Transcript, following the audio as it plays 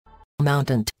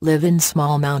live in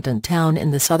small mountain town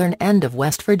in the southern end of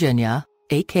West Virginia,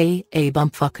 aka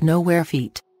bumfuck nowhere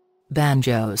feet.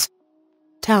 Banjos.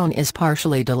 Town is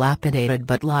partially dilapidated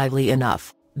but lively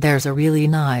enough. There's a really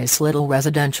nice little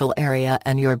residential area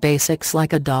and your basics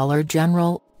like a Dollar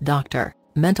General, doctor,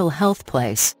 mental health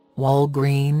place,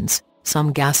 Walgreens,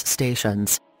 some gas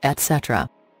stations, etc.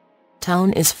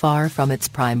 Town is far from its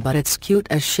prime but it's cute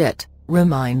as shit,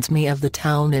 reminds me of the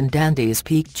town in Dandy's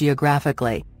Peak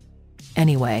geographically.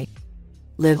 Anyway.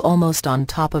 Live almost on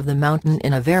top of the mountain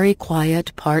in a very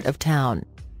quiet part of town.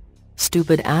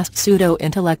 Stupid-ass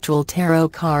pseudo-intellectual tarot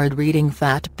card-reading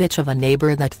fat bitch of a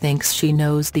neighbor that thinks she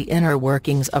knows the inner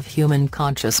workings of human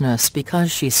consciousness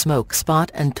because she smokes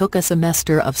pot and took a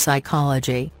semester of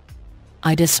psychology.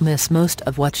 I dismiss most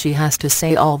of what she has to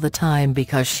say all the time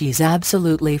because she's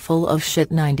absolutely full of shit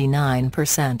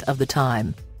 99% of the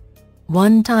time.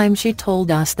 One time she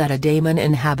told us that a Daemon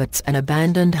inhabits an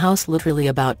abandoned house literally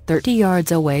about 30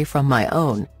 yards away from my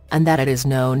own, and that it is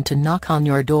known to knock on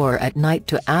your door at night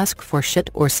to ask for shit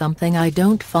or something I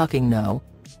don't fucking know.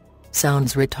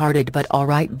 Sounds retarded but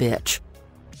alright bitch.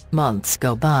 Months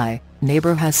go by,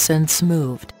 neighbor has since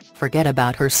moved, forget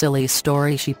about her silly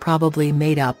story she probably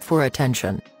made up for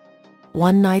attention.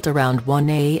 One night around 1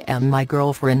 a.m. my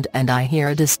girlfriend and I hear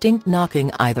a distinct knocking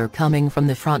either coming from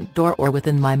the front door or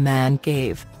within my man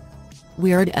cave.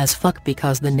 Weird as fuck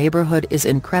because the neighborhood is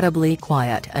incredibly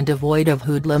quiet and devoid of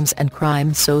hoodlums and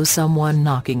crime, so someone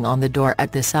knocking on the door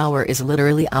at this hour is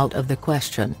literally out of the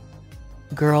question.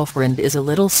 Girlfriend is a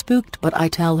little spooked but I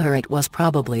tell her it was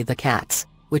probably the cats,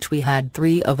 which we had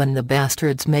 3 of and the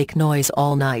bastards make noise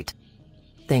all night.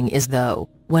 Thing is though,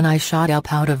 when I shot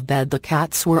up out of bed the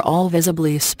cats were all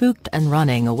visibly spooked and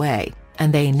running away,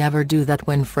 and they never do that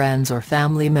when friends or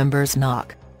family members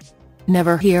knock.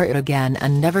 Never hear it again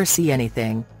and never see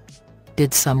anything.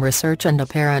 Did some research and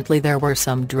apparently there were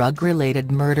some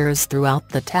drug-related murders throughout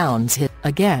the town's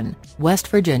again, West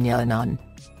Virginia Anon.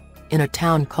 In a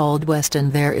town called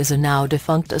Weston there is a now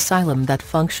defunct asylum that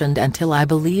functioned until I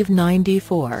believe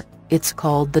 '94, it's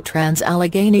called the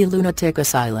Trans-Allegheny Lunatic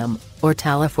Asylum, or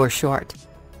TALA for short.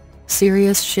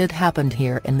 Serious shit happened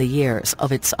here in the years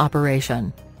of its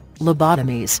operation.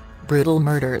 Lobotomies, brutal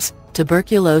murders,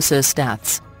 tuberculosis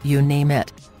deaths, you name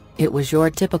it. It was your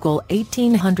typical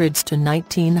 1800s to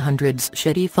 1900s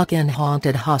shitty fucking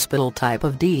haunted hospital type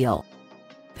of deal.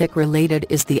 Pic-related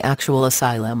is the actual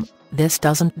asylum, this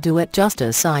doesn't do it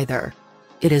justice either.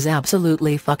 It is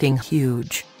absolutely fucking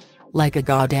huge. Like a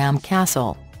goddamn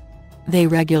castle. They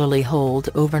regularly hold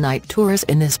overnight tours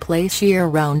in this place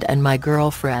year-round and my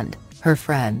girlfriend, her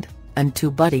friend, and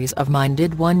 2 buddies of mine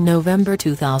did one November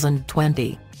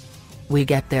 2020. We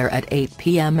get there at 8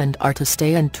 p.m. and are to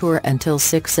stay and tour until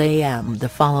 6 a.m. the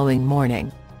following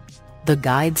morning. The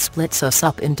guide splits us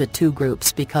up into 2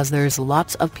 groups because there's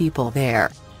lots of people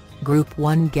there. Group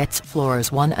 1 gets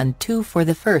floors 1 and 2 for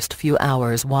the first few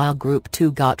hours while Group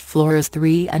 2 got floors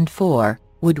 3 and 4,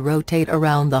 would rotate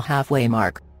around the halfway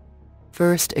mark.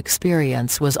 First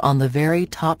experience was on the very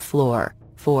top floor,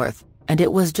 4th, and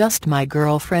it was just my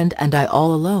girlfriend and I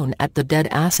all alone at the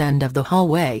dead-ass end of the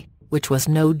hallway, which was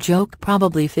no joke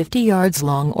probably 50 yards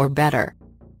long or better.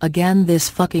 Again this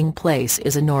fucking place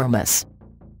is enormous.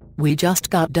 We just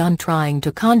got done trying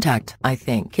to contact, I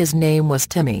think his name was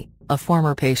Timmy, a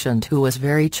former patient who was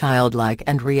very childlike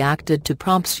and reacted to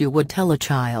prompts you would tell a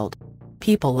child.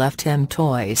 People left him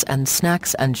toys and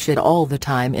snacks and shit all the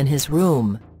time in his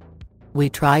room. We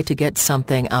try to get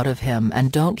something out of him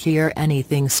and don't hear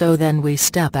anything, so then we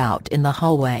step out in the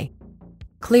hallway.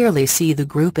 Clearly see the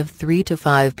group of 3 to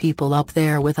 5 people up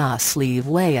there with us leave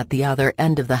way at the other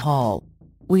end of the hall.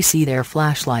 We see their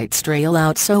flashlights trail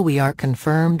out, so we are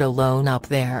confirmed alone up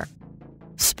there.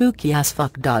 Spooky as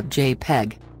fuck.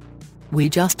 JPEG. We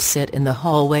just sit in the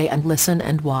hallway and listen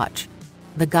and watch.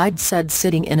 The guide said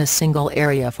sitting in a single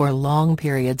area for long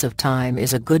periods of time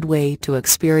is a good way to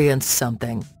experience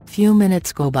something. Few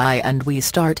minutes go by and we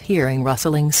start hearing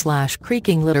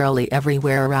rustling/creaking literally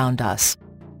everywhere around us.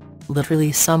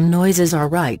 Literally some noises are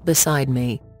right beside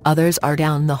me, others are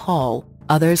down the hall,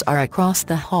 others are across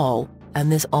the hall, and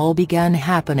this all began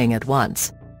happening at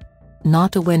once.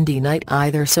 Not a windy night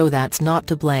either, so that's not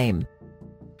to blame.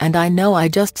 And I know I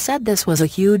just said this was a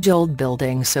huge old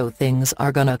building, so things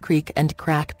are gonna creak and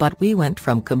crack, but we went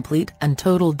from complete and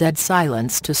total dead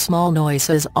silence to small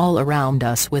noises all around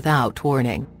us without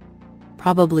warning.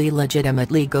 Probably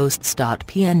legitimately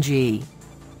ghosts.png.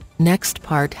 Next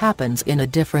part happens in a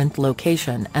different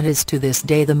location and is to this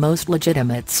day the most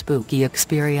legitimate spooky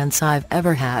experience I've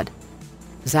ever had.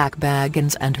 Zach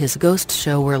Baggins and his ghost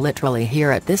show were literally here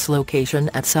at this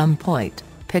location at some point,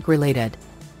 pic related.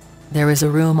 There is a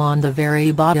room on the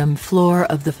very bottom floor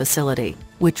of the facility,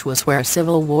 which was where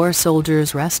Civil War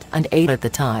soldiers rest and ate at the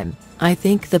time. I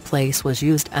think the place was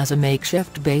used as a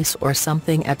makeshift base or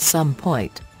something at some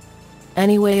point.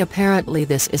 Anyway, apparently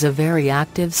this is a very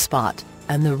active spot,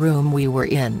 and the room we were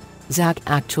in, Zach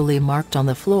actually marked on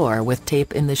the floor with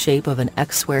tape in the shape of an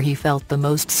X where he felt the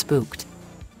most spooked.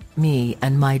 Me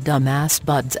and my dumbass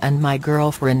buds and my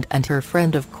girlfriend and her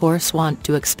friend of course want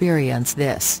to experience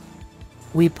this.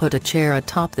 We put a chair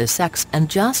atop this X and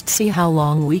just see how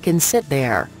long we can sit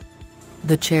there.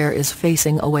 The chair is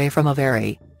facing away from a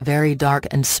very, very dark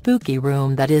and spooky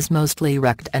room that is mostly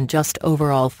wrecked and just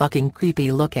overall fucking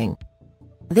creepy looking.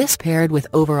 This paired with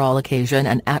overall occasion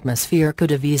and atmosphere could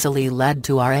have easily led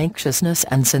to our anxiousness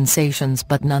and sensations,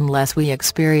 but nonetheless we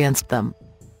experienced them.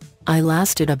 I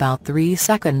lasted about 3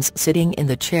 seconds sitting in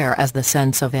the chair as the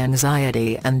sense of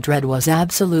anxiety and dread was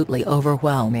absolutely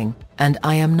overwhelming, and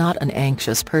I am not an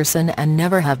anxious person and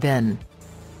never have been.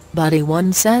 Buddy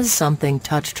 1 says something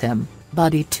touched him.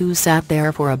 Buddy 2 sat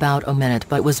there for about a minute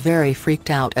but was very freaked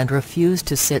out and refused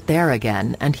to sit there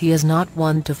again, and he is not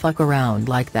one to fuck around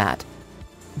like that.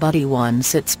 Buddy 1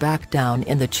 sits back down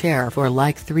in the chair for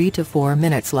like 3 to 4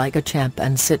 minutes like a champ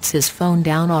and sits his phone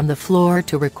down on the floor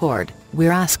to record.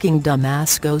 We're asking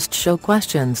dumbass ghost show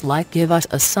questions like give us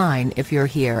a sign if you're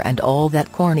here and all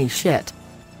that corny shit.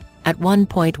 At one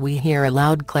point we hear a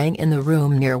loud clang in the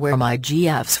room near where my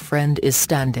GF's friend is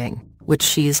standing, which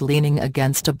she's leaning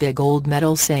against a big old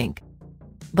metal sink.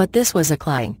 But this was a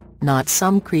clang, not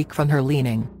some creak from her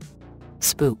leaning.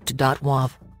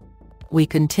 Spooked.wav. We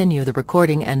continue the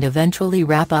recording and eventually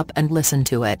wrap up and listen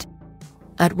to it.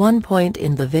 At one point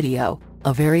in the video,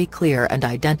 a very clear and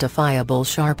identifiable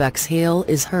sharp exhale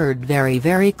is heard very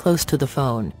very close to the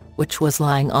phone, which was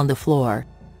lying on the floor.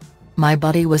 My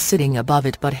buddy was sitting above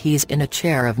it but he's in a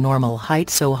chair of normal height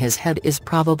so his head is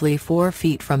probably 4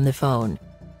 feet from the phone.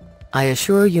 I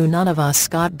assure you none of us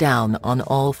got down on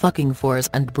all fucking fours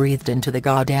and breathed into the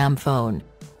goddamn phone.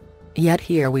 Yet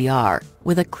here we are,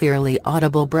 with a clearly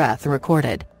audible breath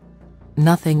recorded.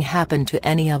 Nothing happened to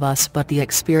any of us but the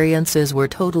experiences were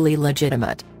totally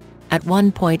legitimate. At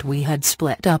one point we had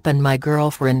split up and my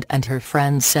girlfriend and her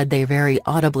friends said they very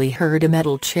audibly heard a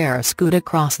metal chair scoot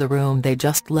across the room they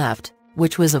just left,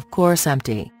 which was of course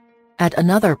empty. At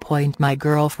another point my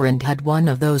girlfriend had one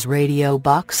of those radio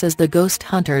boxes the ghost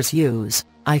hunters use,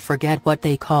 I forget what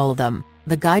they call them.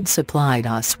 The guide supplied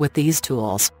us with these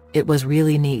tools, it was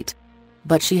really neat.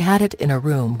 But she had it in a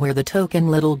room where the token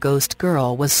little ghost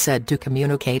girl was said to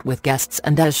communicate with guests,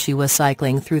 and as she was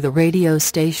cycling through the radio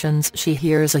stations she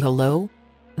hears a hello?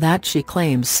 That she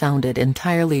claims sounded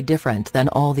entirely different than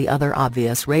all the other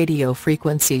obvious radio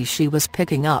frequencies she was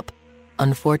picking up.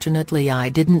 Unfortunately I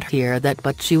didn't hear that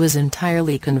but she was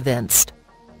entirely convinced.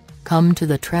 Come to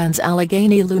the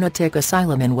Trans-Allegheny Lunatic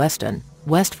Asylum in Weston,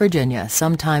 West Virginia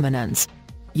sometime Anons.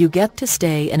 You get to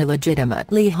stay in a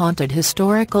legitimately haunted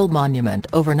historical monument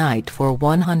overnight for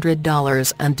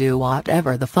 $100 and do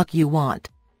whatever the fuck you want.